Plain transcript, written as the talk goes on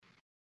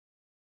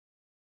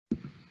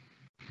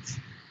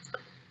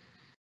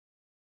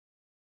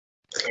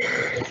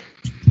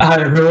Hi,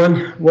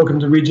 everyone. Welcome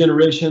to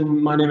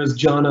Regeneration. My name is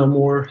John L.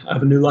 Moore. I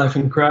have a new life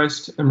in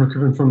Christ. I'm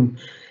recovering from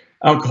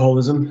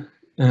alcoholism,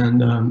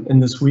 and in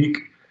this week,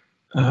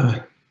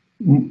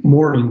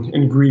 mourning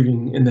and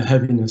grieving in the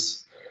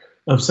heaviness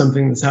of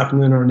something that's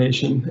happened in our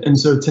nation. And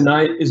so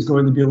tonight is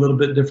going to be a little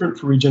bit different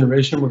for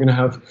Regeneration. We're going to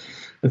have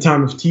a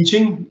time of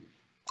teaching,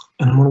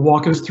 and I'm going to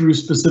walk us through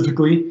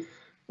specifically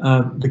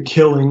the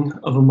killing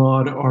of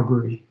Ahmaud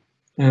Arbery.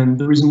 And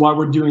the reason why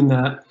we're doing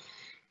that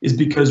is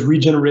because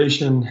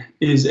Regeneration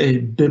is a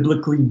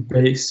biblically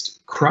based,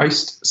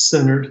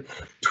 Christ-centered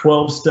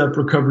 12-step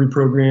recovery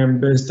program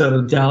based out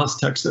of Dallas,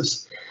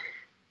 Texas.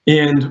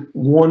 And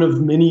one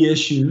of many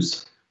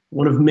issues,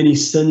 one of many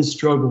sin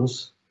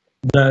struggles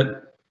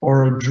that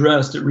are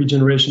addressed at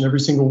Regeneration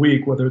every single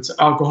week, whether it's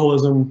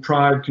alcoholism,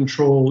 pride,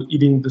 control,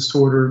 eating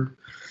disorder,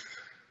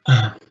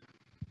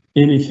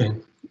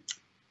 anything,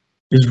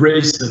 is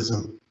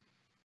racism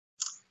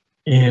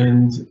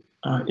and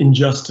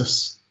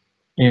injustice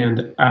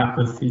and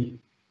apathy.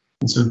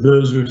 And so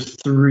those are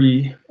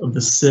three of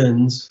the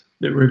sins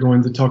that we're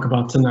going to talk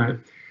about tonight.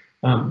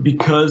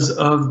 Because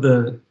of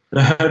the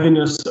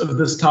heaviness of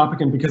this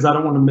topic and because I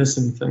don't want to miss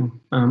anything,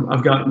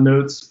 I've got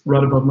notes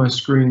right above my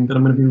screen that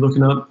I'm going to be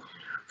looking up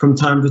from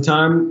time to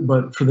time,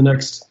 but for the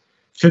next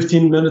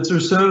 15 minutes or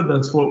so,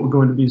 that's what we're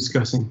going to be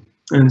discussing.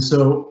 And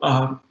so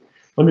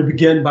let me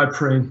begin by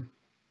praying.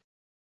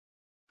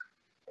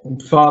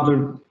 And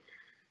Father,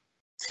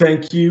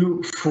 thank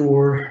you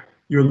for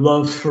your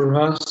love for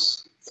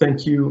us.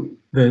 Thank you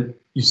that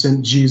you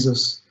sent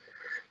Jesus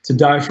to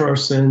die for our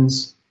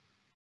sins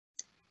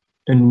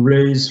and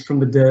raise from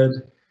the dead,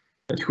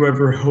 that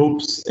whoever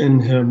hopes in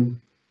him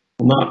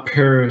will not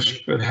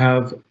perish but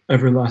have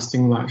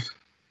everlasting life.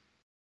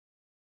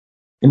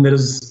 And that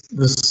as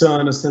the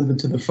Son ascended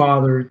to the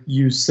Father,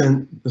 you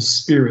sent the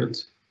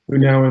Spirit, who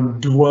now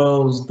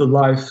indwells the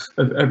life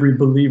of every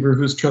believer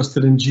who's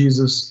trusted in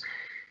Jesus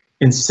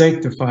and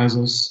sanctifies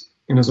us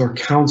and is our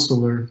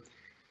counselor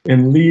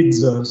and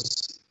leads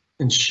us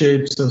and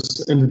shapes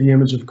us into the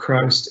image of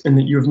Christ, and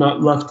that you have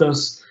not left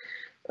us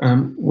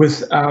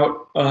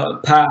without a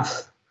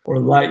path or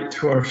light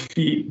to our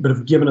feet, but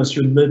have given us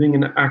your living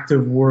and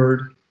active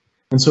word.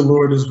 And so,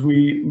 Lord, as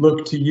we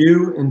look to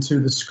you and to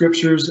the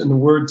scriptures and the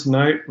word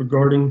tonight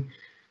regarding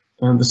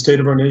the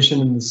state of our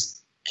nation and this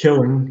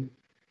killing,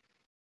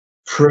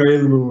 pray,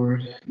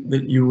 Lord,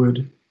 that you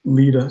would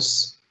lead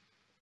us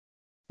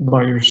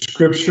by your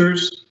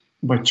scriptures,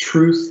 by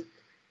truth,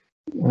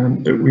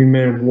 that we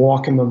may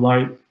walk in the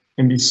light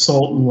and be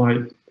salt and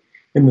light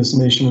in this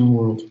nation and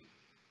world.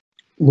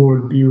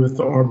 Lord, be with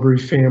the Arbery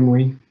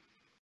family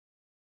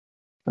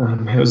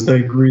as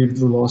they grieve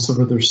the loss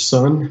of their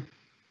son.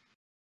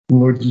 And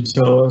Lord, you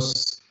tell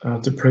us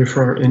to pray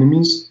for our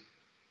enemies.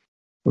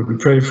 Lord, we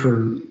pray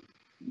for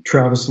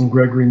Travis and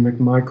Gregory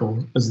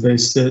McMichael as they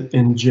sit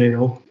in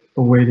jail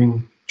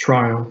awaiting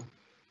trial.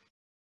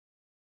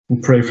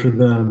 And pray for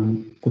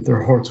them that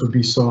their hearts would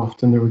be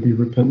soft and there would be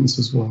repentance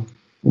as well.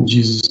 In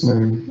Jesus'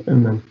 name,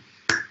 amen.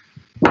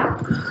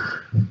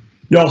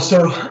 Y'all,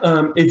 so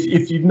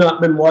if you've not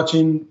been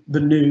watching the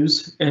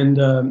news, and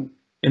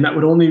that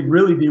would only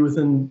really be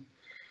within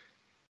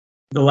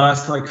the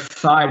last like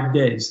 5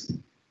 days,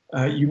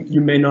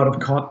 you may not have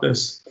caught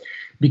this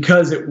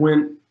because it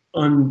went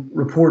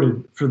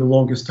unreported for the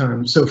longest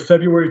time. So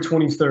February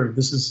 23rd,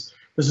 this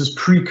is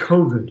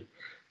pre-COVID.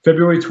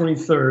 February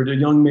 23rd, a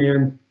young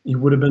man, he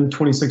would have been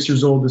 26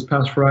 years old this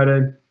past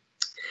Friday.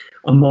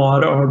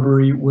 Ahmaud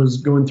Arbery was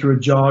going through a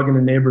jog in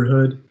a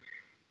neighborhood,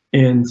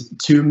 and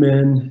two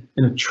men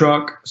in a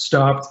truck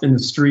stopped in the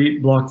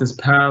street, blocked his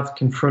path,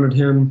 confronted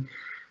him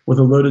with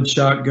a loaded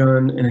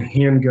shotgun and a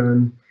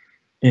handgun,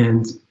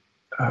 and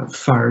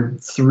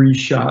fired 3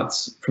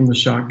 shots from the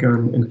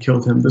shotgun and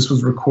killed him. This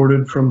was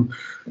recorded from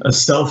a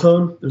cell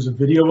phone. There's a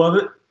video of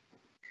it.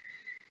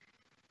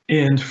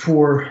 And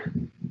for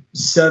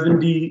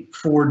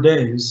 74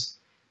 days,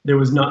 there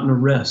was not an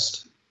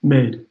arrest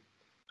made.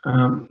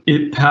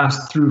 It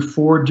passed through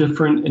 4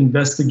 different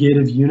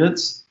investigative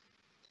units.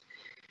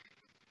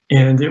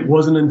 And it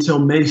wasn't until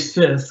May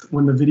 5th,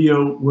 when the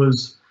video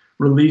was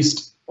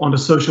released onto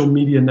social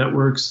media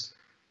networks,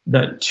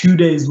 that 2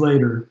 days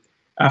later,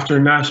 after a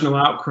national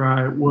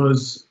outcry, were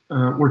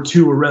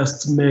 2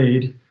 arrests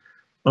made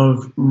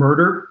of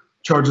murder,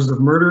 charges of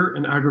murder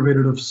and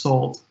aggravated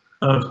assault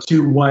of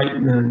 2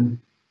 white men,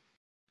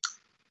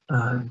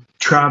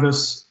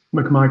 Travis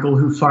McMichael,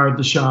 who fired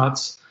the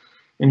shots,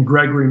 and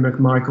Gregory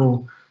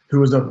McMichael, who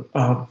was a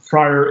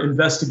prior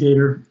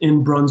investigator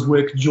in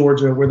Brunswick,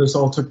 Georgia, where this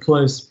all took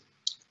place.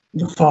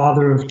 The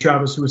father of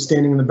Travis, who was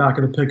standing in the back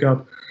of the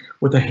pickup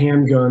with a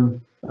handgun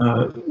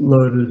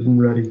loaded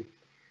and ready.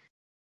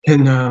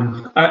 And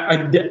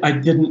I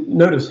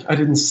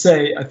didn't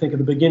say, I think at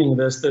the beginning of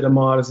this, that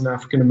Ahmaud is an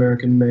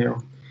African-American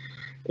male.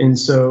 And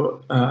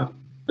so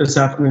this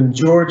happened in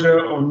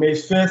Georgia on May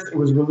 5th. It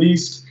was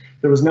released.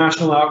 There was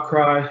national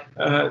outcry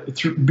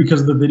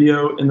because of the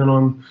video, and then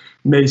on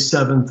May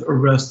 7th,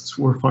 arrests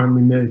were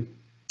finally made.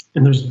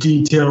 And there's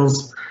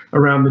details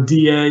around the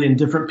DA and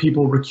different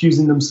people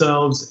recusing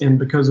themselves, and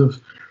because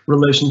of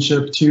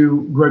relationship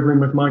to Gregory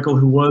McMichael,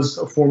 who was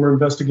a former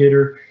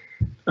investigator.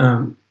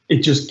 It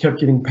just kept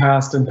getting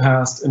passed and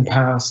passed and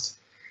passed.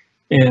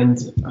 And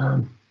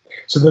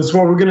so that's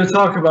what we're going to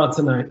talk about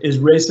tonight, is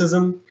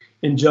racism,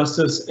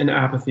 injustice, and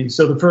apathy.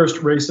 So the first,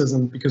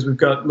 racism, because we've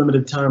got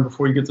limited time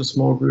before you get to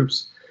small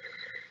groups.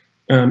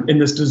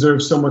 And this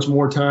deserves so much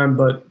more time,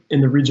 but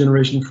in the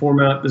regeneration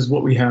format, this is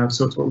what we have,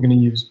 so it's what we're going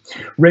to use.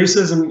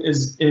 Racism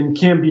is and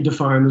can be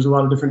defined, there's a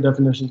lot of different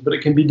definitions, but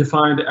it can be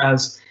defined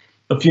as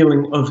a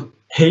feeling of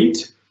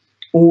hate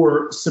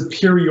or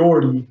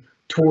superiority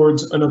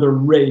towards another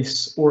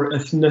race or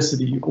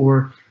ethnicity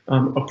or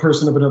a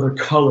person of another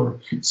color.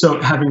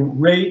 So having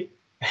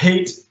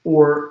hate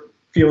or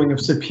feeling of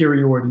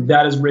superiority,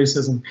 that is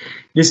racism.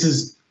 This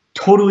is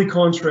totally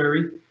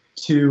contrary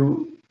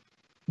to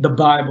the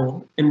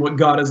Bible and what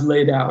God has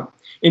laid out,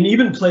 and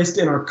even placed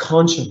in our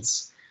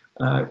conscience,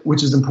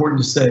 which is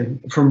important to say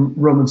from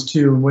Romans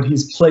 2, and what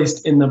he's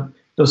placed in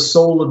the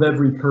soul of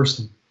every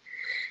person.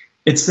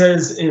 It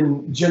says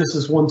in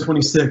Genesis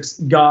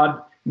 1:26, God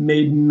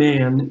made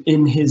man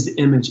in his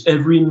image.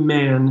 Every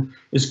man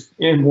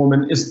and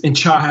woman and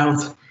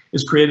child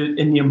is created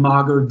in the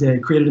imago Dei,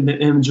 created in the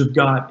image of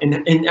God,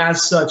 and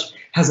as such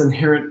has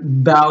inherent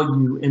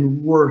value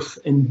and worth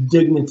and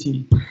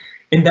dignity.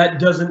 And that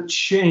doesn't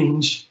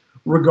change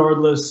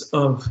regardless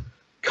of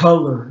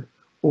color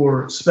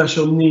or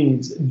special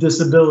needs,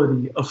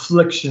 disability,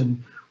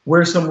 affliction,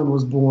 where someone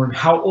was born,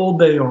 how old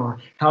they are,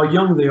 how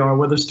young they are,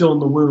 whether still in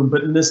the womb.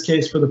 But in this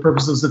case, for the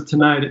purposes of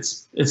tonight,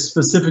 it's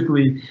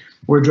specifically,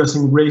 we're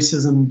addressing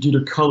racism due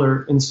to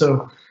color. And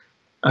so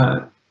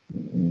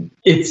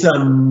it's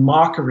a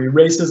mockery.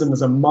 Racism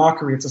is a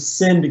mockery. It's a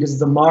sin because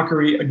it's a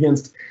mockery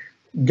against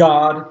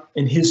God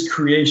and his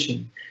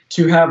creation.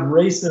 To have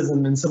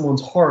racism in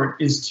someone's heart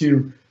is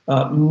to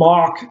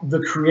mock the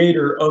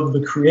creator of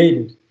the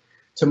created.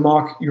 To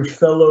mock your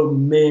fellow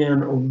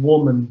man or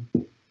woman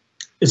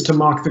is to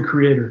mock the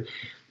creator.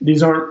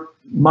 These aren't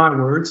my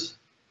words.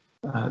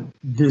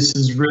 This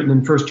is written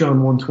in 1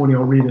 John 1:20.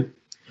 I'll read it.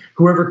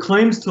 Whoever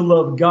claims to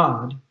love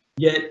God,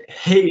 yet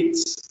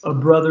hates a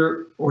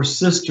brother or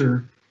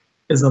sister,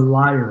 is a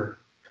liar.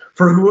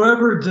 For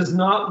whoever does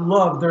not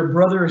love their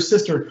brother or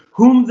sister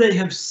whom they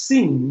have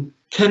seen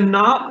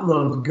cannot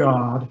love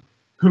God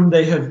whom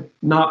they have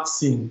not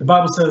seen. The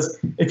Bible says,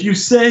 if you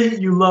say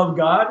you love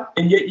God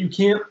and yet you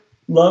can't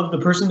love the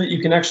person that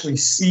you can actually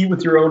see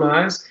with your own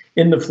eyes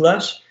in the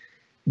flesh,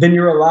 then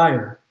you're a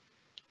liar.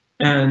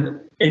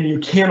 And you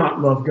cannot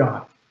love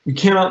God. You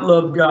cannot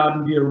love God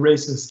and be a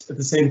racist at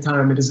the same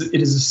time. It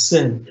is a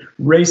sin.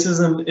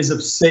 Racism is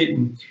of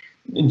Satan.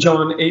 In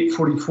John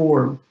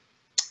 8:44,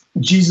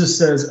 Jesus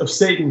says of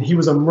Satan, he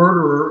was a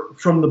murderer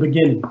from the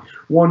beginning,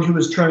 one who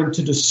was trying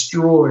to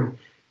destroy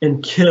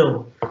and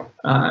kill.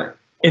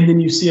 And then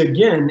you see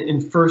again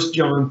in 1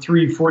 John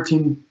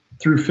 3:14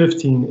 through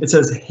 15, it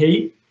says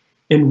hate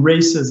and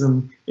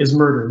racism is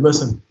murder.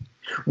 Listen,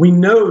 we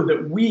know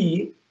that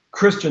we,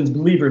 Christians,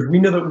 believers, we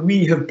know that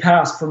we have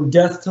passed from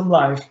death to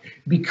life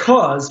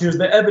because, here's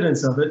the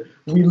evidence of it,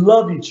 we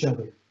love each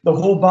other. The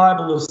whole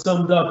Bible is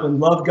summed up in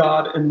love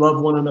God and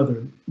love one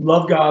another.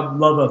 Love God,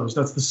 love others.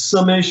 That's the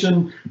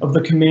summation of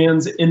the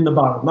commands in the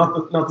Bible.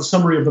 Not the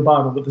summary of the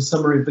Bible, but the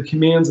summary of the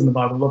commands in the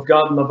Bible. Love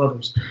God and love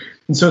others.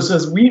 And so it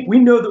says, we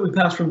know that we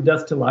passed from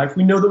death to life.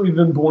 We know that we've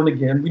been born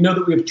again. We know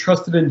that we have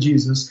trusted in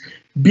Jesus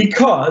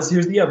because,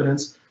 here's the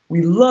evidence,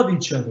 we love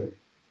each other.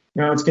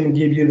 Now it's going to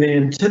give you the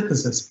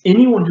antithesis.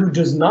 Anyone who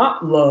does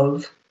not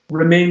love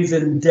remains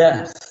in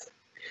death.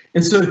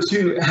 And so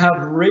to have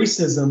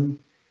racism,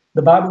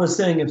 the Bible is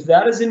saying if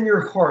that is in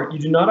your heart, you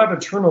do not have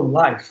eternal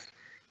life,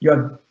 you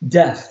have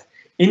death.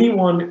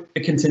 Anyone,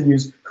 it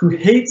continues, who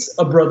hates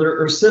a brother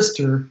or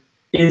sister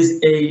is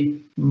a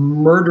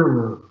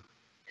murderer.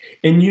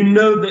 And you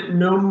know that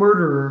no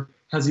murderer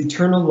has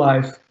eternal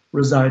life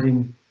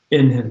residing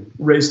in him.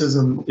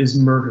 Racism is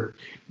murder.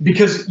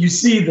 Because you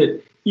see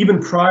that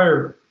even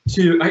prior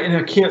to, and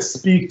I can't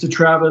speak to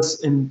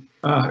Travis and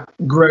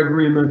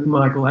Gregory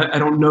McMichael. I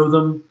don't know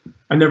them.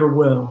 I never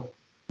will.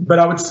 But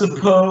I would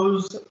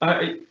suppose,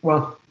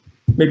 well,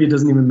 maybe it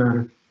doesn't even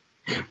matter.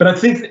 But I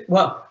think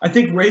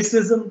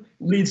racism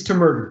leads to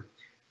murder.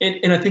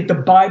 And I think the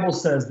Bible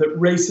says that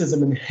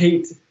racism and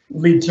hate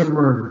lead to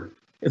murder.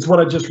 It's what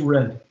I just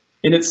read.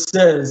 And it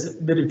says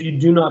that if you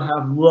do not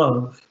have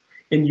love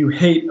and you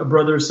hate a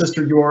brother or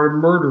sister, you are a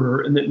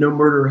murderer, and that no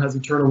murderer has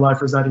eternal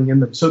life residing in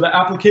them. So the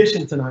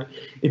application tonight,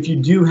 if you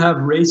do have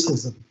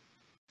racism,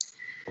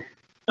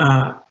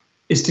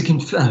 is to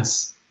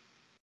confess.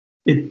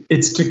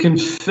 It's to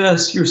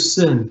confess your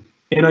sin.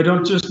 And I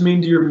don't just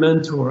mean to your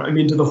mentor, I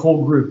mean to the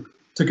whole group,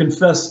 to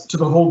confess to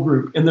the whole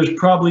group. And there's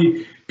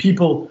probably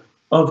people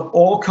of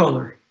all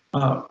color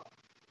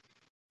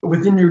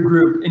within your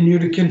group, and you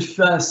to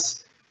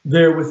confess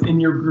there within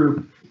your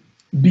group,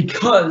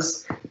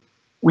 because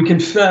we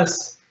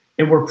confess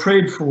and we're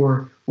prayed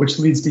for, which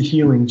leads to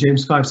healing.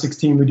 James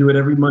 5:16, we do it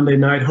every Monday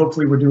night.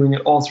 Hopefully we're doing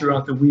it all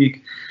throughout the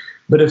week.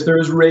 But if there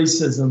is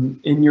racism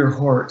in your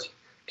heart,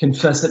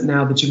 confess it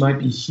now that you might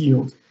be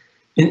healed.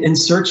 And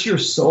search your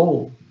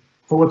soul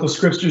for what the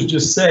scriptures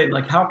just say.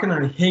 Like, how can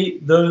I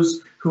hate those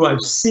who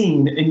I've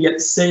seen and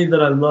yet say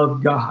that I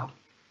love God?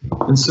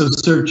 And so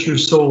search your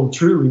soul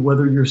truly,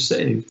 whether you're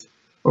saved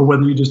or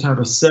whether you just have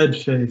a said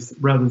faith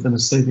rather than a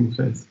saving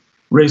faith.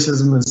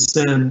 Racism is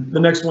sin. The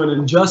next one,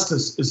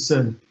 injustice is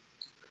sin.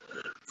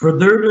 For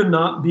there to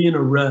not be an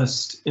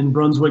arrest in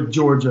Brunswick,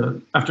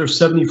 Georgia, after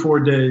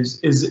 74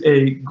 days is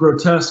a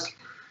grotesque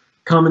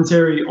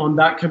commentary on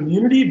that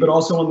community, but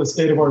also on the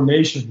state of our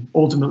nation,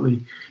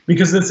 ultimately,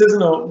 because this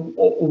isn't a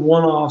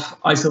one-off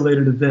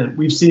isolated event.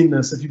 We've seen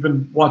this. If you've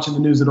been watching the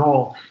news at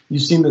all,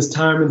 you've seen this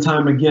time and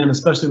time again,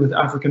 especially with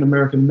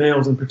African-American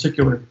males in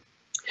particular.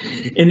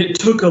 And it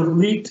took a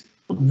leaked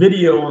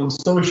video on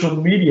social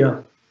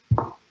media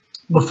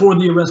before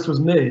the arrest was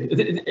made.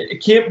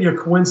 It can't be a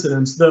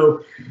coincidence,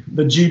 though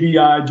the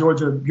GBI,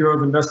 Georgia Bureau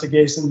of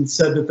Investigation,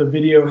 said that the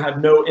video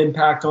had no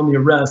impact on the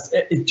arrest.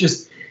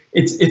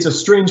 It's a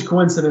strange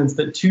coincidence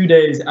that 2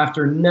 days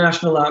after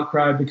national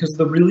outcry because of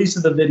the release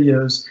of the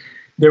videos,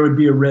 there would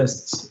be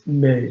arrests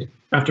made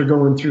after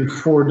going through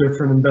 4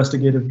 different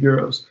investigative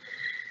bureaus.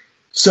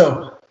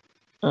 So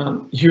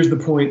here's the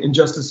point.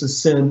 Injustice is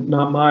sin,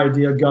 not my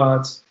idea,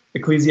 God's.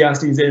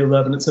 Ecclesiastes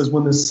 8:11, it says,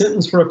 when the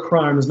sentence for a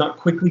crime is not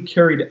quickly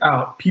carried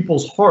out,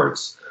 people's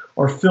hearts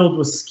are filled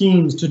with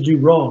schemes to do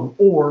wrong,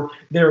 or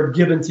they are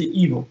given to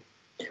evil.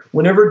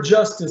 Whenever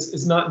justice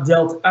is not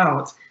dealt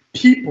out,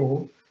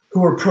 people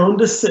who are prone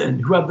to sin,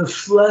 who have the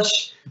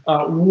flesh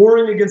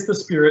warring against the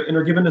spirit and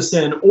are given to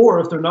sin, or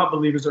if they're not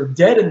believers, are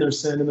dead in their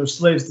sin and they're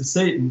slaves to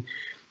Satan.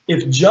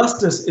 If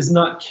justice is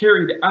not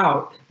carried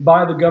out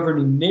by the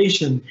governing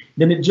nation,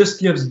 then it just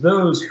gives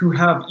those who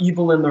have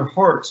evil in their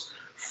hearts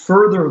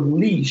further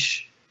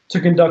leash to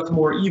conduct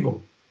more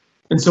evil.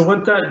 And so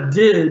what that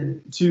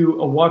did to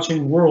a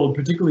watching world,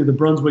 particularly the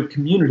Brunswick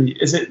community,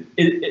 is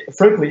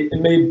frankly,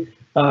 it made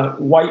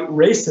white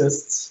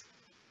racists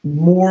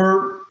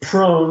more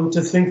prone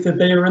to think that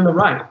they are in the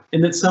right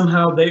and that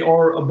somehow they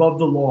are above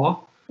the law,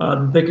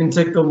 that they can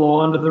take the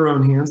law into their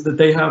own hands, that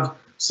they have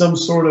some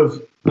sort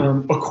of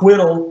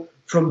acquittal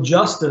from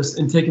justice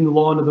in taking the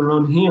law into their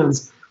own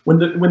hands when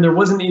there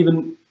wasn't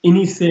even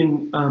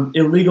anything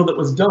illegal that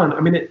was done. I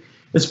mean,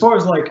 as far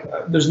as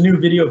there's new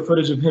video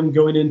footage of him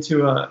going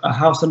into a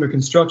house under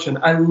construction.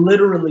 I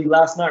literally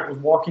last night was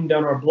walking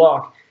down our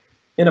block,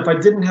 and if I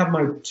didn't have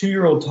my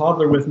 2-year-old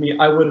toddler with me,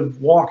 I would have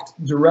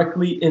walked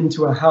directly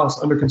into a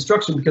house under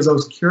construction because I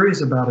was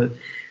curious about it.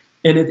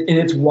 And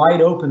it's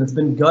wide open. It's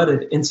been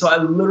gutted. And so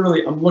I'm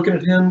looking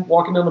at him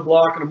walking down the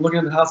block, and I'm looking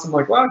at the house. I'm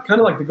like, wow, I'd kind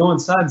of like to go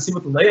inside and see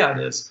what the layout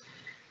is.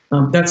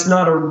 That's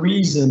not a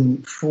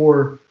reason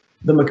for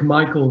the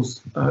McMichaels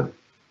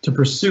to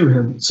pursue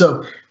him.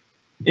 So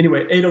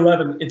anyway,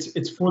 8:11,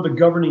 it's for the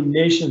governing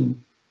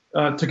nation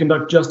to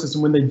conduct justice,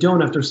 and when they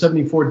don't after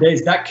 74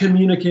 days, that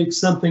communicates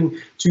something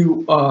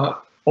to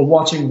a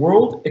watching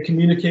world. It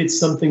communicates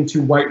something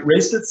to white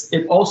racists.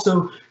 It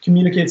also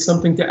communicates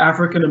something to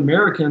African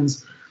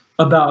Americans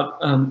about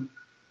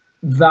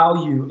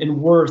value and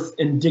worth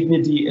and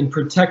dignity and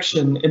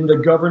protection and the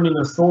governing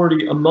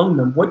authority among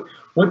them.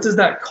 What does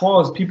that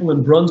cause people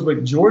in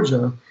Brunswick,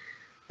 Georgia,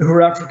 who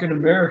are African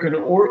American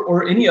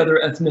or any other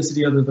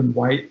ethnicity other than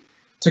white,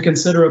 to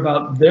consider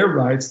about their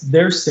rights,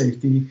 their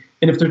safety,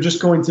 and if they're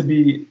just going to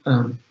be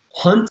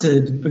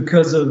hunted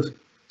because of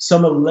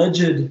some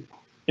alleged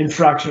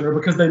infraction or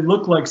because they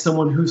look like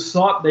someone who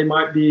thought they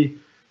might be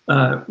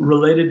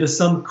related to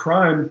some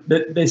crime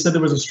that they said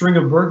there was a string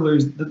of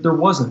burglaries that there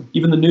wasn't.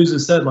 Even the news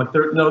has said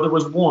there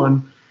was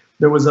one.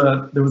 There was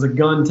a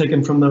gun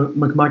taken from the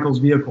McMichaels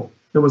vehicle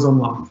that was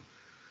unlocked.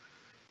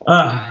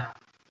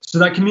 So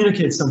that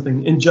communicates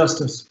something,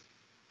 injustice.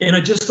 And I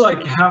just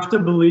have to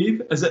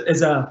believe as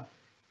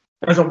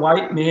a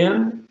white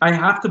man, I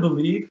have to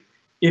believe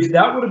if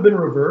that would have been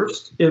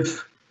reversed,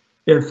 if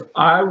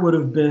I would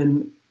have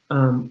been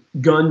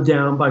gunned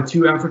down by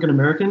 2 African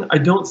American, I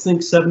don't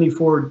think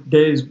 74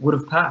 days would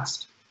have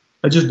passed.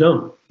 I just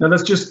don't. Now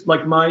that's just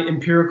my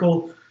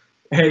empirical,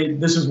 hey,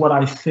 this is what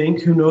I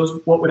think, who knows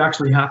what would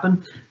actually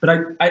happen. But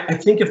I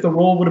think if the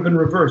role would have been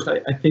reversed,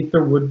 I think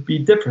there would be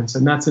difference,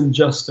 and that's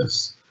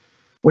injustice.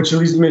 Which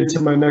leads me to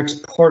my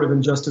next part of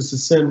injustice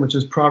is sin, which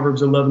is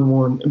Proverbs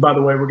 11:1. And by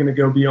the way, we're going to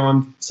go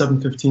beyond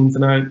 7:15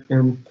 tonight.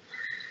 And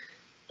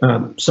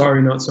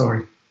sorry, not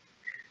sorry.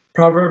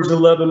 Proverbs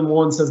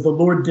 11:1 says, the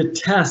Lord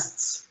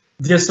detests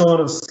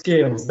dishonest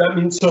scales. That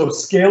means, so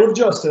scale of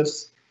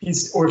justice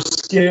or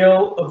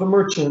scale of a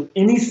merchant,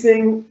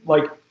 anything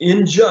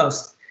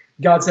unjust,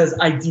 God says,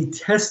 I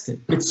detest it.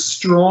 It's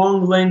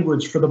strong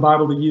language for the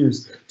Bible to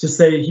use to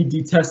say he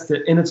detests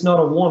it. And it's not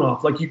a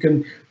one-off. You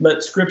can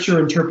let scripture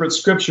interpret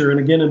scripture. And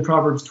again, in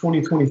Proverbs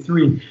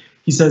 20:23,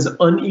 he says,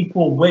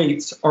 unequal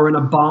weights are an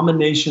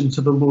abomination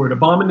to the Lord.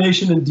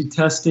 Abomination and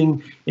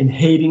detesting and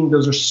hating,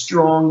 those are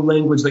strong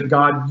language that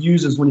God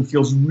uses when he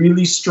feels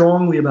really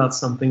strongly about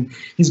something.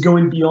 He's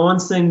going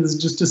beyond saying this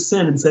is just a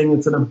sin and saying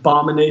it's an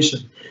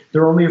abomination.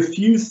 There are only a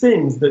few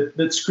things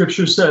that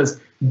scripture says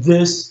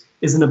this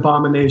is an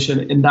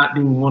abomination, and that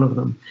being one of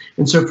them.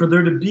 And so for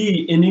there to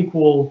be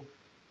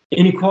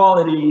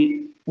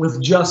inequality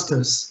with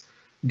justice,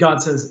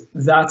 God says,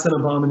 that's an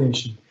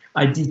abomination.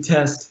 I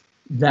detest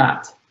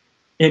that.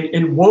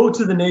 And woe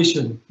to the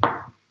nation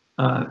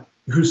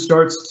who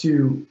starts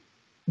to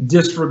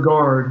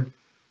disregard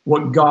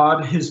what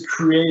God has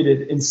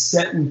created and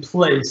set in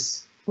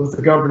place with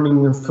the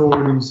governing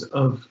authorities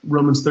of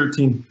Romans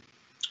 13,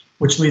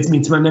 which leads me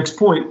to my next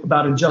point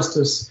about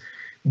injustice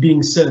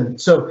being sin.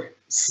 So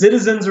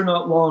citizens are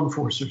not law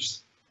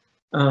enforcers.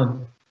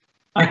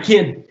 I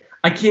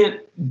can't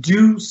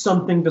do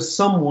something to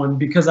someone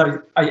because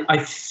I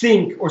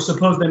think or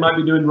suppose they might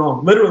be doing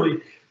wrong. Literally,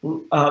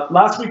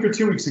 last week or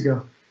 2 weeks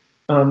ago,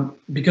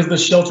 because the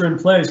shelter in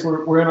place,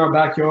 we're in our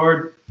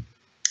backyard,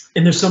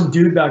 and there's some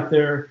dude back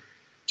there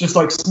just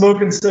like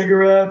smoking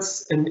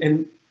cigarettes,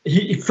 and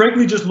he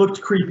frankly just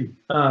looked creepy.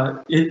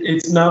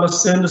 It's not a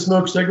sin to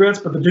smoke cigarettes,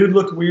 but the dude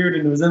looked weird,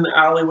 and he was in the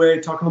alleyway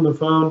talking on the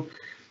phone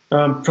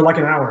for like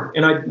an hour,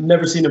 and I'd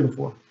never seen him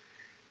before.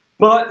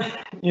 But,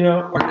 you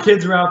know, our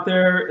kids are out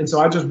there, and so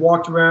I just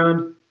walked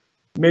around,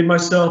 made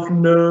myself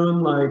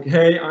known, like,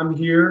 hey, I'm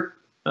here,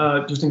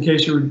 just in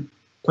case you were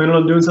planning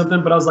on doing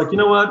something. But I was like, you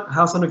know what,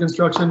 house under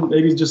construction,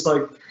 maybe it's just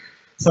like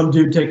some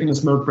dude taking a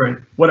smoke break,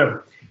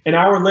 whatever. An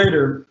hour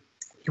later,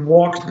 he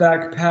walks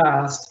back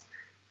past,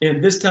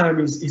 and this time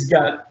he's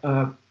got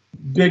a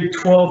big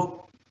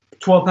 12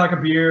 pack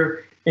of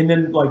beer, and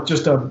then like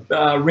just a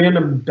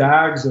random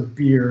bags of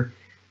beer,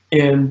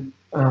 and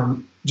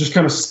just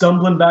kind of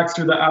stumbling back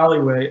through the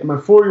alleyway. And my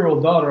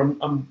 4-year-old daughter,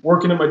 I'm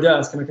working at my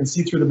desk, and I can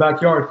see through the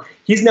backyard.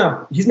 He's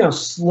now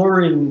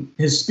slurring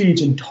his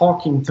speech and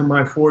talking to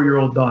my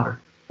 4-year-old daughter.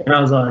 And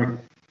I was like,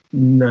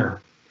 no.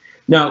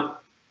 Now,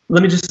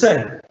 let me just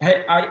say,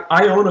 hey,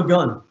 I own a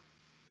gun.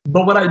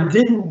 But what I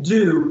didn't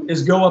do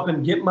is go up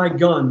and get my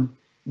gun,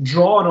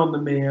 draw it on the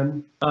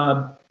man,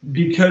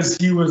 because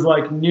he was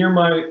like near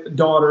my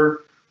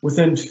daughter,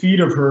 within feet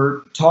of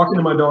her, talking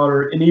to my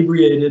daughter,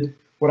 inebriated,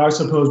 what I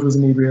supposed was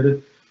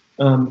inebriated,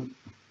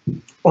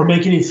 or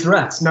make any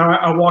threats. Now,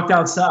 I walked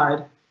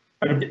outside,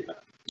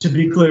 to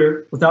be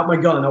clear, without my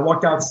gun. I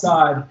walked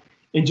outside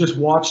and just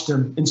watched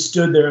him and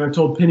stood there, and I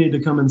told Penny to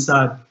come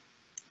inside.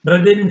 But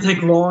I didn't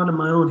take law into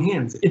my own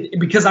hands,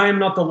 because I am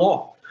not the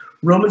law.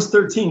 Romans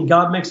 13,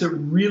 God makes it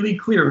really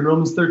clear in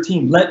Romans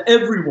 13, let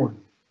everyone,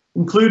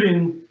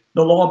 including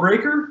the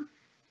lawbreaker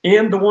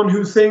and the one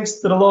who thinks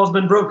that a law has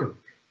been broken,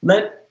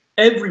 let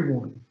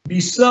everyone be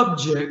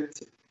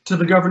subject to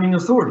the governing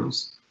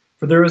authorities.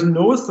 For there is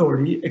no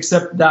authority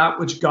except that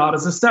which God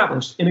has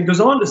established. And it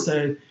goes on to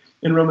say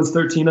in Romans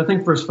 13, I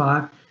think verse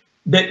 5,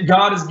 that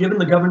God has given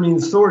the governing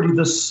authority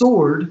the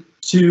sword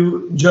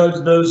to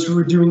judge those who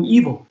are doing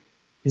evil.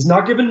 He's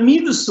not given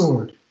me the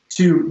sword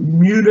to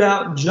mute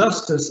out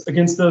justice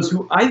against those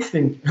who I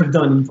think have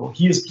done evil.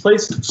 He has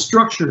placed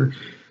structure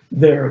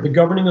there, the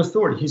governing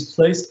authority. He's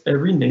placed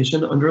every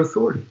nation under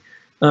authority.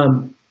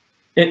 And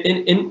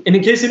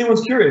in case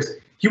anyone's curious,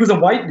 he was a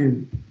white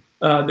dude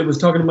that was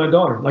talking to my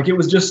daughter. Like, it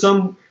was just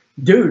some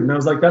dude, and I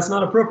was like, that's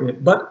not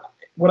appropriate. But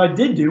what I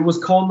did do was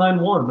call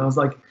 911. I was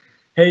like,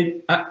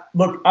 hey,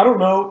 look, I don't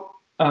know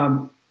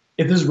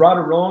if this is right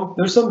or wrong.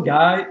 There's some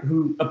guy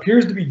who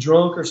appears to be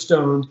drunk or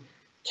stoned,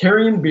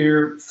 carrying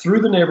beer through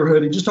the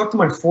neighborhood. He just talked to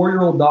my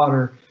 4-year-old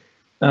daughter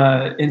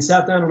and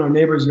sat down in our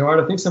neighbor's yard.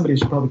 I think somebody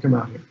should probably come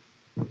out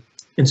here.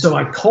 And so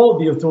I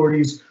called the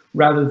authorities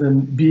rather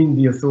than being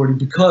the authority,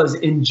 because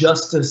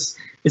injustice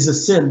is a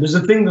sin. There's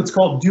a thing that's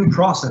called due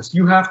process.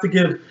 You have to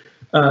give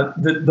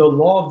the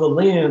law of the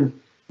land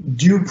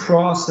due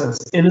process.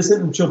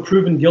 Innocent until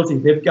proven guilty.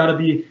 They've got to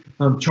be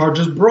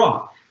charges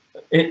brought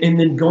and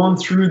then gone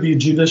through the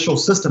judicial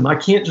system. I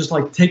can't just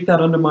like take that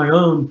under my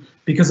own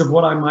because of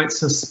what I might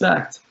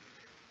suspect.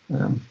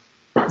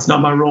 It's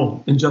not my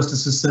role.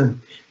 Injustice is sin.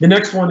 The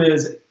next one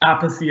is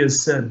apathy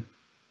is sin.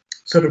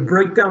 So to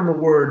break down the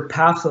word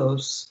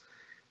pathos,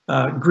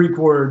 Greek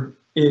word,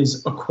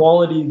 is a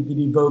quality that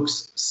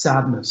evokes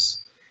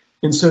sadness.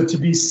 And so to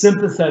be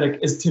sympathetic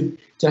is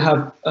to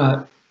have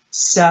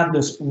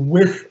sadness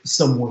with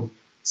someone.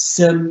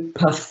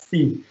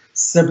 Sympathy,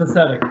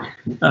 sympathetic,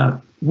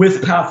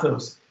 with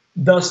pathos.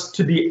 Thus,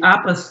 to be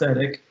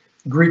apathetic,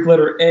 Greek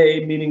letter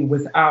A, meaning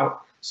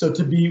without. So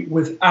to be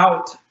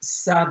without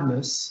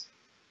sadness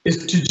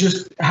is to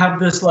just have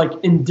this like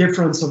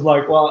indifference of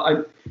like,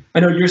 well, I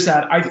know you're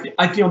sad.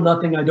 I feel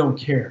nothing. I don't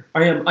care.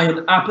 I am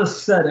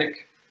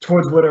apathetic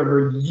towards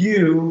whatever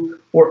you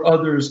or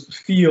others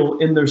feel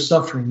in their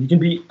suffering. You can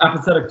be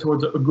apathetic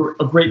towards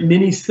a great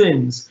many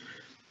things.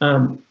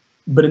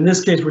 But in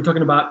this case, we're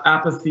talking about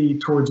apathy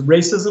towards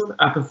racism,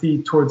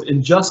 apathy towards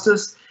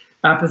injustice,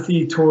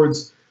 apathy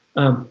towards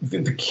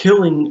the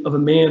killing of a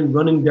man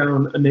running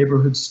down a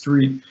neighborhood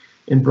street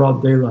in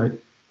broad daylight.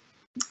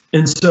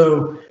 And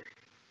so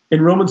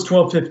in Romans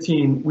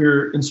 12:15,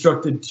 we're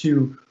instructed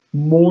to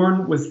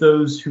mourn with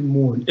those who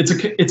mourn. It's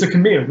a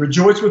command.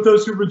 Rejoice with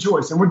those who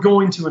rejoice. And we're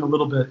going to in a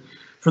little bit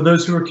for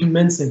those who are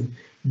commencing.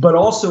 But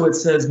also it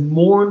says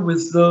mourn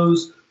with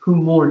those who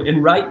mourn.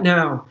 And right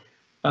now,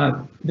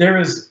 there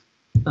is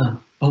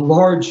a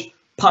large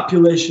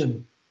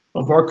population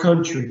of our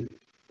country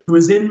who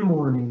is in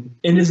mourning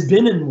and has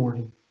been in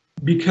mourning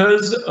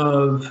because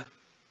of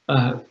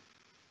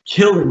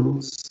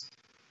killings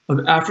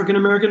of African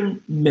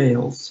American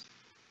males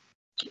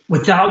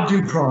without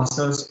due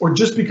process, or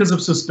just because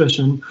of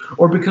suspicion,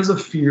 or because of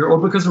fear, or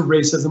because of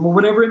racism, or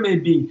whatever it may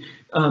be,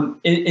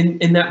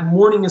 and that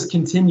mourning is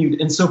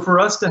continued. And so for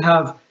us to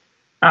have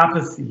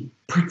apathy,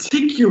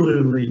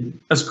 particularly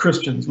as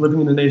Christians living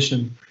in a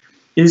nation,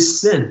 is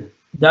sin.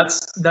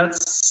 That's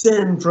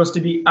sin for us to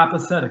be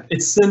apathetic.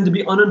 It's sin to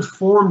be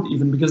uninformed,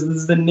 even, because this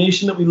is the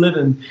nation that we live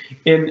in,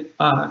 and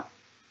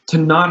to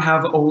not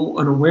have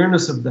an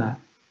awareness of that.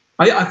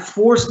 I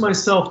force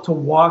myself to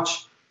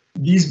watch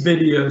these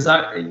videos.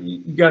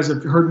 You guys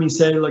have heard me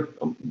say, like,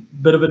 a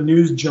bit of a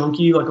news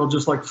junkie. Like, I'll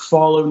just like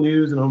follow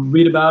news and I'll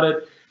read about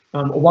it.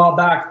 A while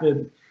back,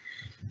 the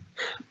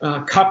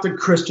Coptic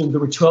Christians,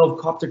 there were 12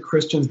 Coptic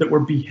Christians that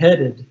were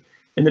beheaded,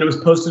 and then it was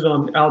posted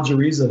on Al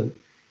Jazeera.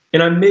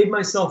 And I made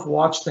myself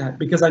watch that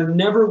because I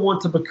never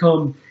want to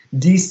become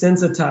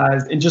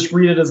desensitized and just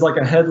read it as like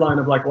a headline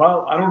of like,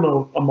 well, I don't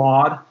know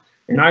Ahmaud,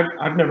 and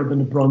I've never been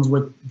to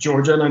Brunswick,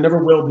 Georgia, and I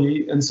never will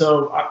be. And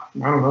so I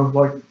don't know,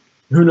 like,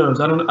 who knows?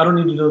 I don't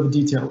need to know the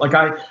detail. Like,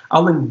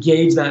 I'll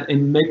engage that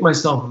and make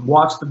myself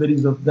watch the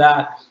videos of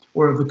that,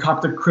 or of the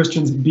Coptic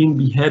Christians being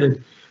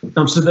beheaded,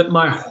 so that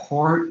my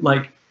heart,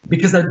 like,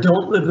 because I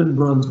don't live in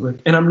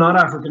Brunswick and I'm not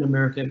African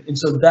American, and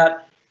so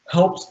that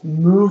helps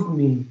move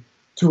me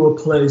to a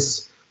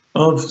place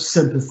of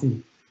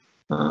sympathy,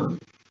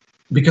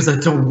 because I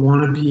don't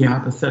want to be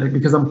apathetic,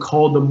 because I'm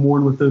called to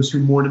mourn with those who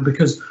mourn, and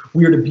because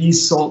we are to be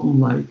salt and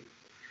light,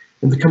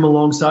 and to come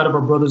alongside of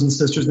our brothers and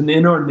sisters and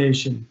in our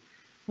nation.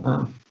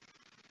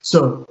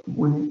 So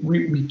when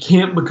we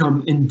can't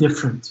become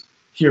indifferent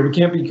here, we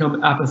can't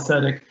become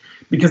apathetic,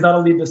 because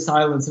that'll lead to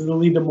silence, and it'll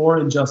lead to more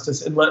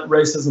injustice and let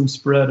racism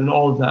spread and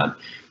all of that.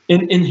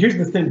 And here's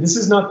the thing: this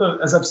is not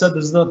as I've said,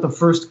 this is not the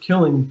first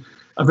killing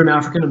of an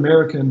African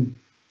American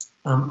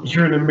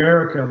here in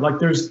America. Like,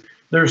 there's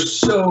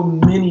so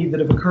many that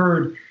have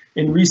occurred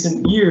in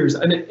recent years,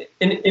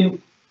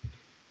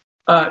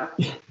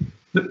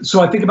 so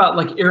I think about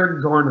like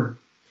Eric Garner.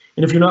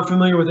 And if you're not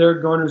familiar with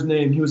Eric Garner's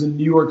name, he was in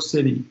New York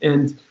City,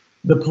 and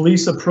the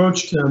police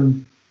approached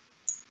him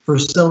for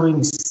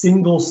selling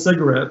single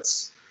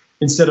cigarettes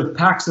instead of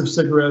packs of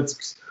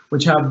cigarettes,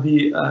 which have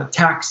the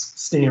tax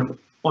stamp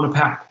on a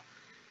pack.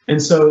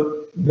 And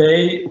so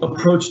they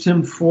approached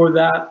him for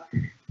that,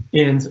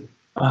 and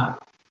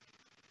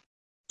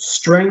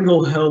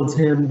strangle-held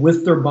him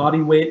with their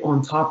body weight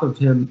on top of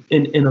him.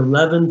 And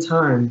 11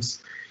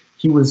 times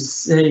he was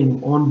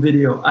saying on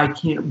video, "I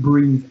can't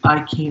breathe,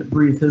 I can't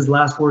breathe." His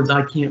last words,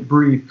 "I can't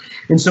breathe."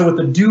 And so with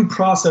the due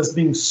process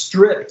being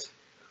stripped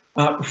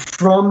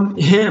from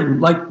him,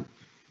 like,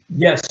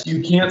 yes,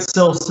 you can't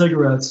sell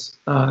cigarettes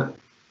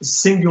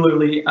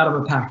singularly out of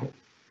a packet,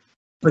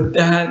 but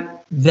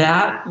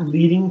that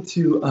leading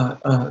to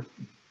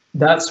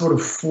that sort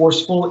of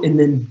forceful and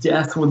then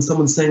death when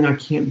someone's saying, "I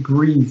can't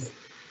breathe,"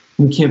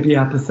 we can't be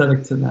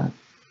apathetic to that.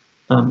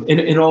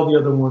 And all the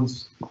other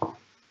ones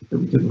that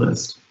we could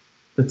list,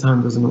 the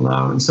time doesn't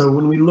allow. And so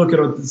when we look at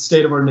the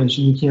state of our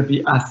nation, you can't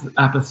be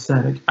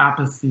apathetic.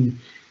 Apathy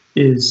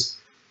is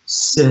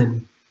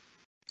sin.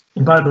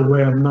 And by the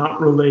way, I'm not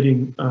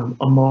relating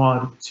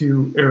Ahmaud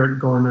to Eric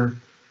Garner.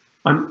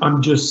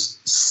 I'm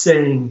just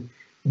saying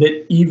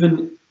that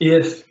even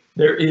if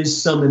there is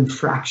some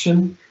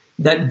infraction,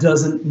 that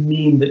doesn't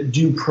mean that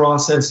due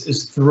process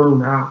is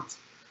thrown out.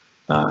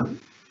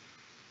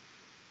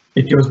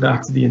 It goes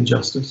back to the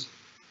injustice.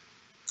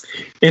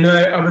 And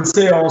I would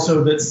say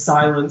also that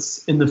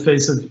silence in the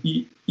face of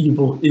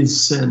evil is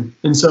sin.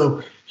 And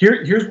so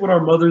here's what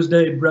our Mother's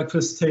Day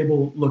breakfast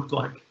table looked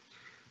like.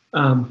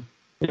 My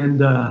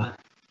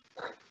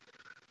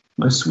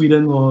sweet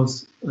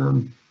in-laws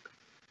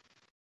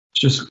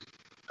just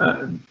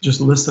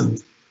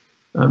listened,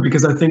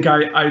 because I think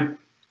I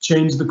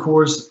changed the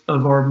course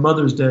of our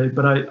Mother's Day.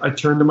 But I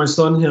turned to my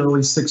son Hill,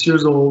 he's 6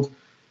 years old,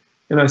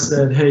 and I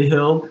said, "Hey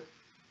Hill,"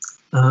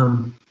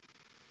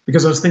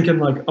 because I was thinking,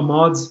 like,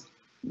 Ahmaud's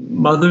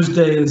Mother's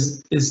Day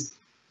is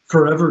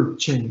forever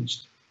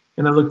changed.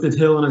 And I looked at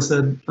Hill and I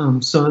said,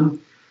 "Son,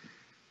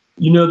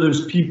 you know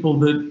there's people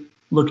that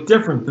look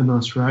different than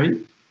us, right?"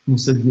 And he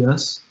said,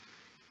 "Yes."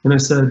 And I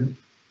said,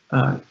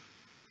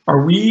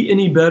 "Are we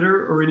any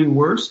better or any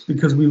worse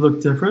because we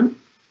look different?"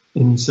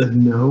 And he said,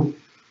 "No."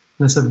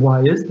 And I said,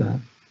 "Why is that?"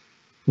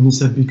 And he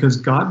said, "Because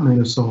God made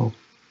us all."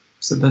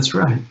 I said, "That's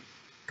right.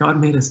 God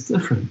made us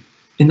different."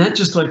 And that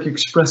just like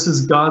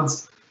expresses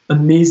God's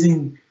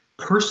amazing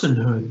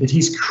personhood, that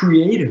he's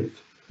creative.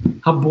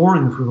 How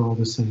boring if we're all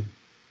the same.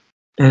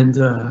 And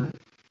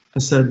I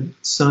said,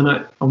 "Son,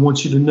 I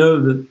want you to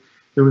know that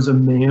there was a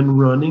man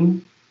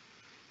running.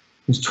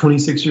 He was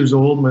 26 years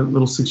old. My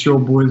little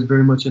 6-year-old boy is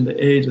very much into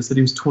age." I said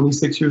he was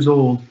 26 years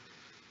old. He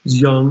was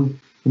young,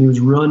 and he was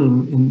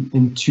running,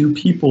 and two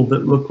people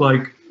that look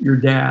like your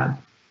dad,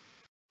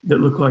 that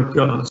look like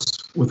us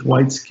with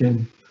white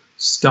skin,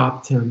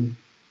 stopped him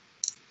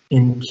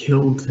and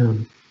killed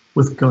him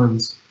with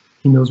guns.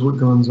 He knows what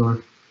guns are.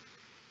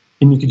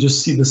 And you could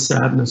just see the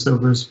sadness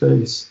over his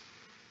face.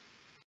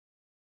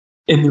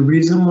 And the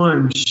reason why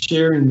I'm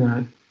sharing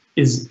that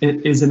is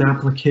an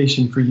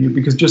application for you.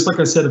 Because just like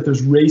I said, if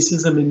there's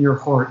racism in your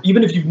heart,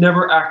 even if you've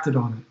never acted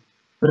on it,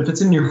 but if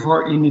it's in your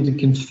heart, you need to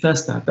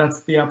confess that.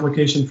 That's the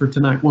application for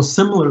tonight. Well,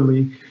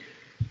 similarly,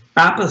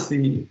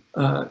 apathy,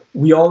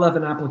 we all have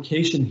an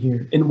application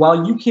here. And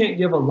while you can't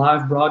give a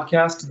live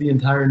broadcast to the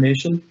entire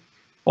nation,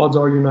 odds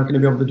are you're not going to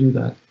be able to do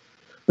that.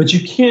 But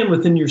you can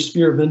within your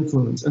sphere of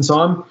influence. And so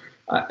I'm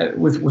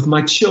with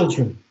my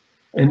children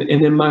and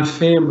in my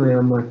family,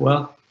 I'm like,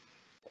 well,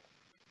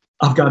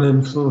 I've got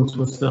influence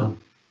with them.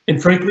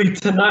 And frankly,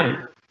 tonight,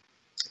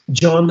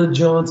 Jonda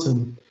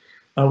Johnson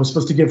was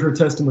supposed to give her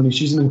testimony.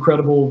 She's an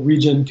incredible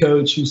regen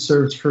coach who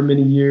served for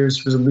many years.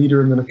 She was a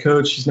leader and then a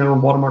coach. She's now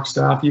on Watermark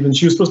staff even.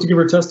 She was supposed to give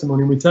her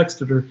testimony. We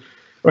texted her,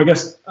 or I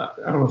guess, I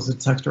don't know if it's a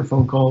text or a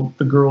phone call.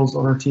 The girls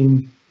on our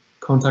team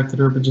contacted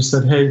her, but just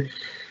said, hey,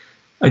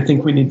 I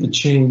think we need to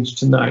change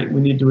tonight.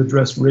 We need to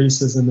address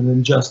racism and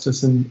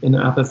injustice and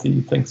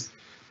apathy. Thanks,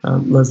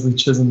 Leslie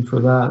Chisholm, for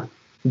that,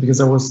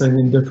 because I was saying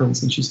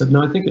indifference. And she said,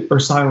 no, I think, or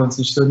silence.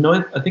 And she said, no,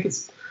 I think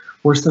it's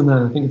worse than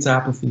that. I think it's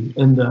apathy.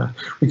 And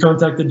we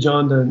contacted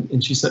Jonda,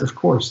 and she said, of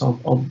course,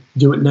 I'll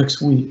do it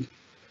next week.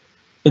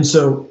 And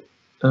so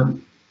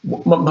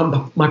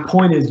my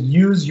point is,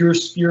 use your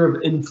sphere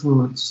of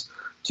influence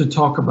to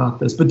talk about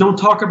this, but don't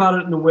talk about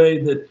it in a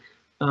way that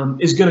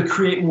is going to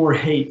create more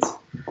hate.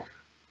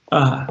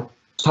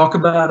 Talk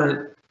about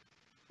it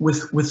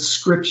with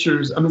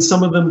scriptures. I mean,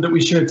 some of them that we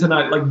shared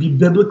tonight, like be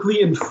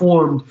biblically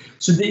informed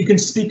so that you can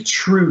speak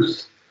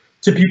truth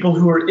to people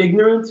who are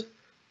ignorant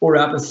or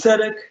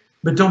apathetic,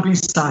 but don't be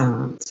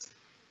silent.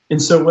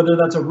 And so whether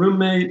that's a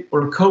roommate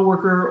or a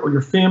coworker or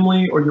your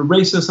family or your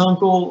racist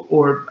uncle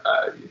or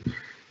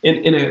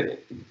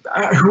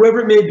whoever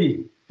it may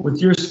be, with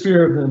your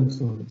sphere of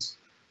influence,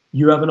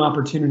 you have an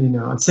opportunity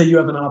now. I'd say you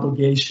have an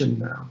obligation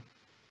now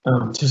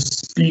to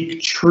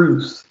speak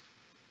truth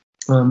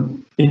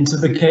into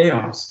the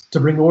chaos, to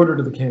bring order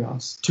to the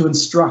chaos, to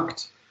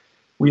instruct.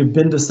 We have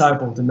been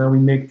discipled, and now we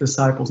make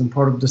disciples, and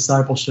part of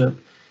discipleship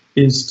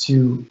is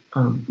to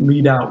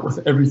lead out with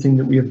everything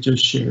that we have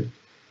just shared.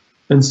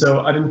 And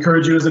so I'd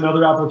encourage you, as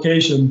another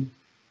application,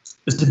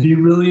 is to be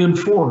really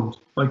informed,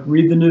 like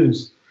read the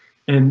news.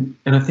 And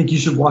I think you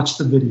should watch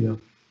the video,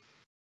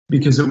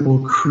 because it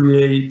will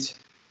create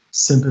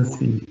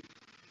sympathy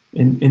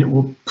and it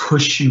will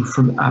push you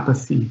from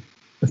apathy,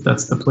 if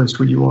that's the place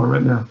where you are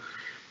right now.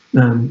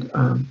 And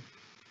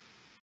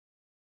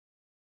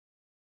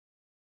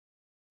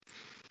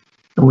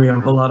we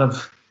have a lot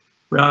of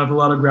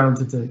ground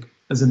to take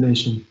as a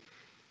nation,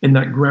 and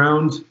that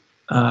ground,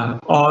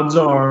 odds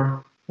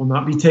are, will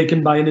not be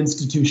taken by an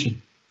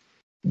institution.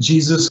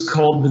 Jesus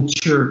called the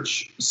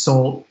church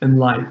salt and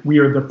light. We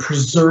are the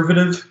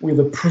preservative, we're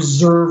the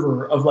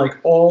preserver of like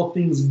all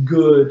things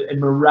good and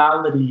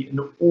morality and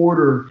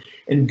order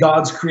and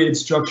God's created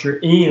structure.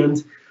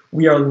 And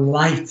we are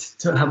light,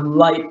 to have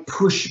light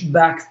push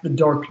back the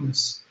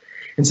darkness.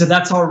 And so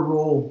that's our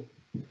role.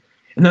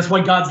 And that's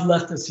why God's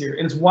left us here.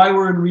 And it's why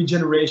we're in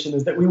regeneration,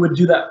 is that we would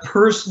do that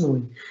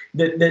personally,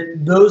 that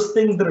those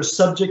things that are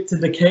subject to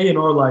decay in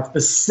our life,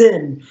 the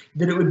sin,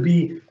 that it would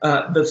be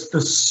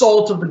the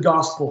salt of the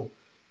gospel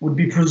would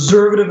be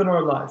preservative in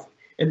our life,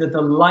 and that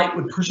the light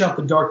would push out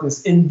the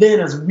darkness. And then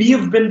as we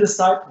have been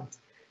discipled,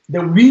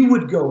 that we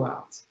would go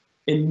out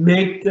and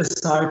make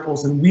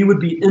disciples, and we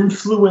would be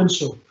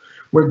influential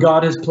where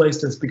God has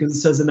placed us, because it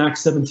says in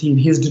Acts 17,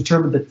 he has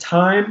determined the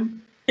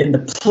time and the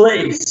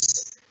place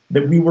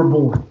that we were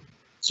born.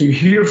 So you're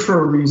here for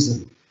a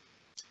reason.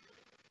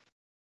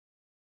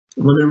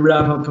 Let me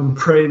wrap up and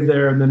pray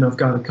there, and then I've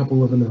got a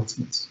couple of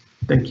announcements.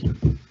 Thank you.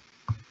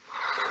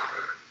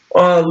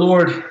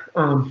 Lord,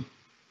 I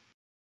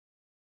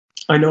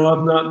know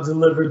I've not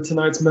delivered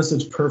tonight's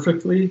message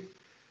perfectly.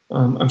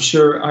 I'm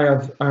sure I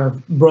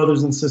have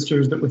brothers and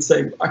sisters that would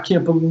say, I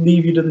can't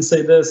believe you didn't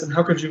say this, and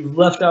how could you have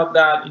left out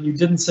that, and you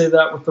didn't say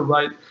that with the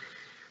right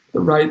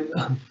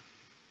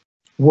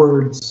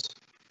words.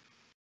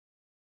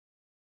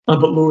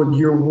 But Lord,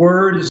 your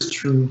word is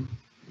true.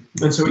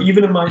 And so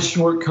even in my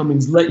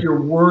shortcomings, let your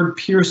word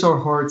pierce our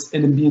hearts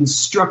and be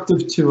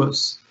instructive to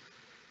us,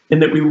 and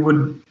that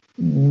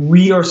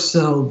we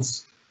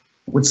ourselves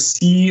would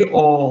see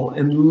all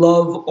and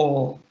love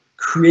all,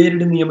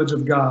 created in the image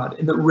of God,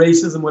 and that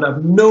racism would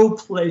have no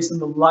place in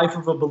the life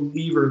of a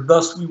believer.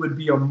 Thus we would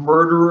be a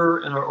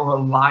murderer or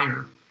a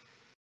liar.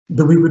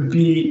 That we would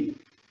be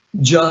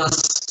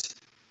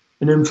just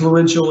and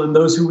influential in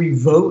those who we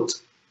vote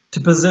to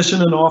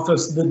position in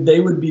office, that they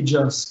would be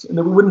just, and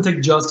that we wouldn't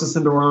take justice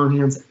into our own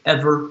hands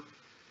ever.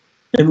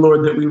 And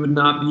Lord, that we would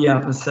not be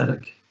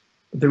apathetic,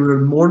 that we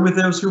would mourn with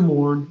those who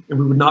mourn, and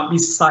we would not be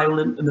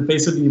silent in the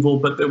face of evil,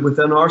 but that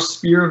within our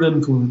sphere of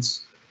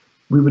influence,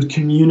 we would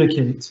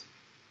communicate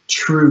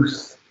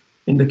truth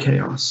into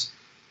chaos.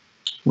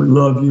 We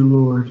love you,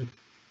 Lord.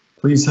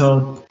 Please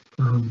help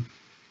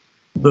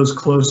those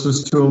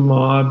closest to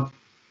Ahmaud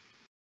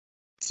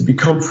to be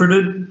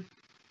comforted,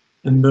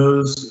 and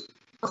those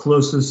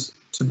closest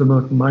to the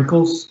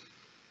Michaels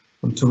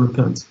to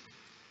repent.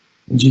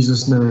 In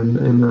Jesus' name,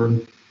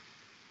 amen.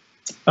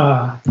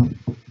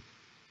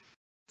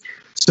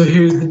 So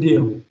here's the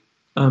deal.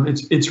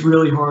 It's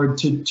really hard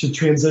to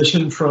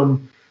transition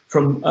from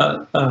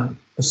a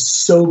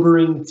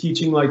sobering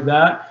teaching like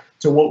that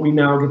to what we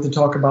now get to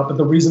talk about. But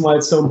the reason why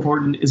it's so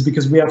important is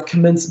because we have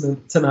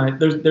commencement tonight.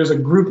 There's a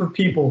group of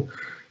people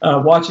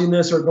watching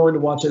this or going to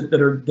watch it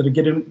that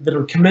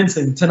are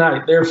commencing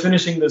tonight. They're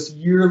finishing this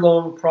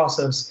year-long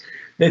process.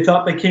 They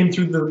thought they came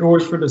through the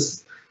doors for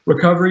this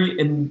recovery,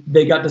 and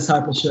they got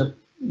discipleship.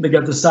 They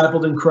got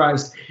discipled in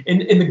Christ.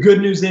 And the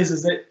good news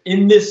is that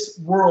in this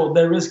world,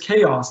 there is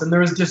chaos and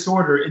there is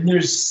disorder and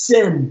there's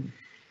sin.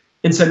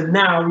 And so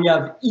now we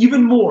have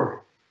even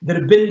more that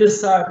have been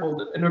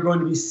discipled and are going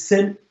to be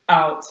sent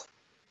out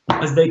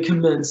as they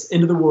commence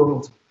into the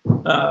world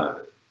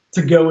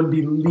to go and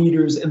be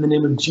leaders in the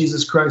name of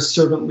Jesus Christ,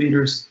 servant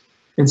leaders.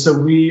 And so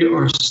we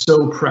are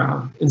so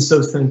proud and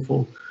so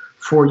thankful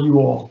for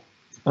you all,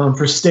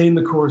 for staying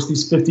the course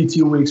these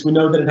 52 weeks. We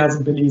know that it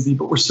hasn't been easy,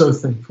 but we're so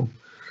thankful.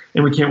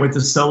 And we can't wait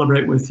to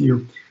celebrate with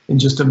you in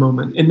just a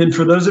moment. And then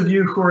for those of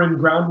you who are in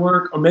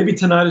groundwork, or maybe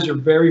tonight is your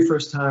very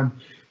first time,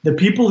 the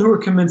people who are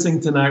commencing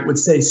tonight would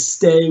say,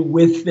 stay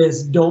with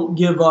this, don't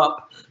give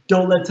up.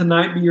 Don't let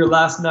tonight be your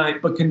last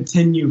night, but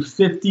continue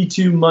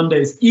 52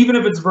 Mondays, even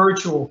if it's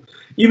virtual,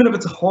 even if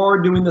it's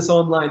hard doing this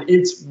online,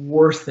 it's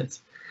worth it.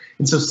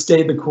 And so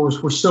stay the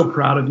course. We're so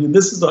proud of you.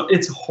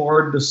 It's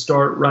hard to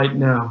start right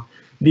now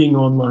being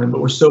online,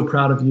 but we're so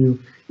proud of you.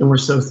 And we're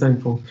so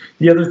thankful.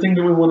 The other thing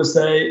that we want to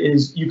say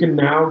is you can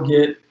now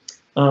get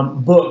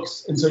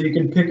books. And so you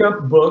can pick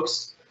up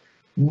books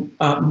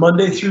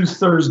Monday through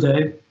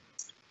Thursday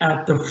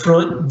at the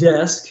front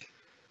desk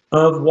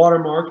of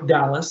Watermark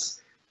Dallas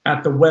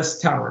at the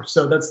West Tower.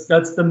 So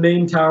that's the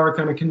main tower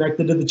kind of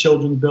connected to the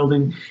children's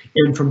building.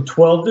 And from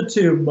 12 to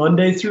 2,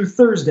 Monday through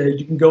Thursday,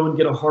 you can go and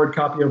get a hard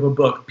copy of a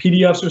book.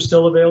 PDFs are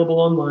still available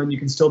online. You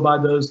can still buy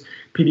those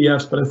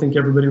PDFs, but I think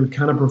everybody would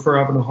kind of prefer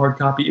having a hard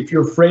copy. If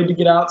you're afraid to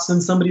get out,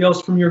 send somebody else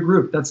from your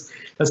group. That's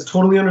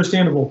totally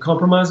understandable.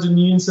 Compromised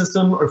immune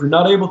system, or if you're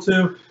not able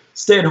to,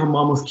 stay at home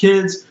mom with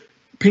kids,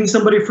 ping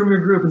somebody from your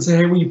group and say,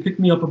 hey, will you pick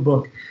me up a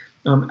book?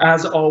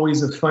 As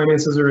always, if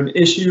finances are an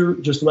issue,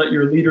 just let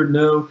your leader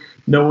know.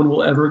 No one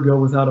will ever go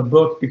without a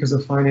book because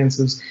of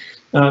finances.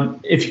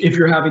 If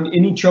you're having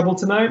any trouble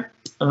tonight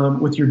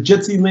with your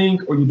Jitsi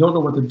link, or you don't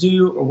know what to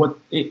do, or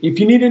if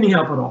you need any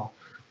help at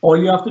all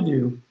you have to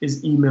do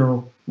is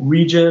email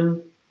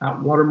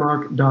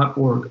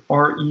regen@watermark.org,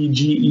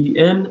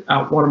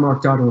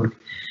 REGEN@watermark.org.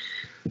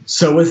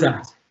 So with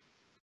that,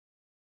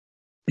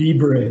 be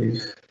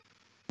brave.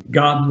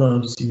 God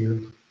loves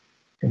you,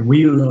 and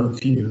we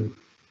love you.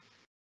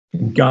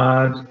 And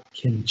God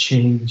can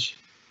change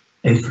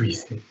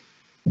everything.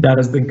 That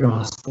is the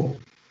gospel.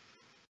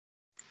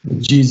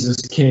 Jesus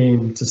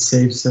came to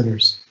save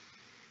sinners.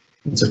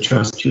 And so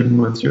trust him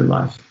with your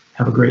life.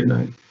 Have a great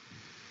night.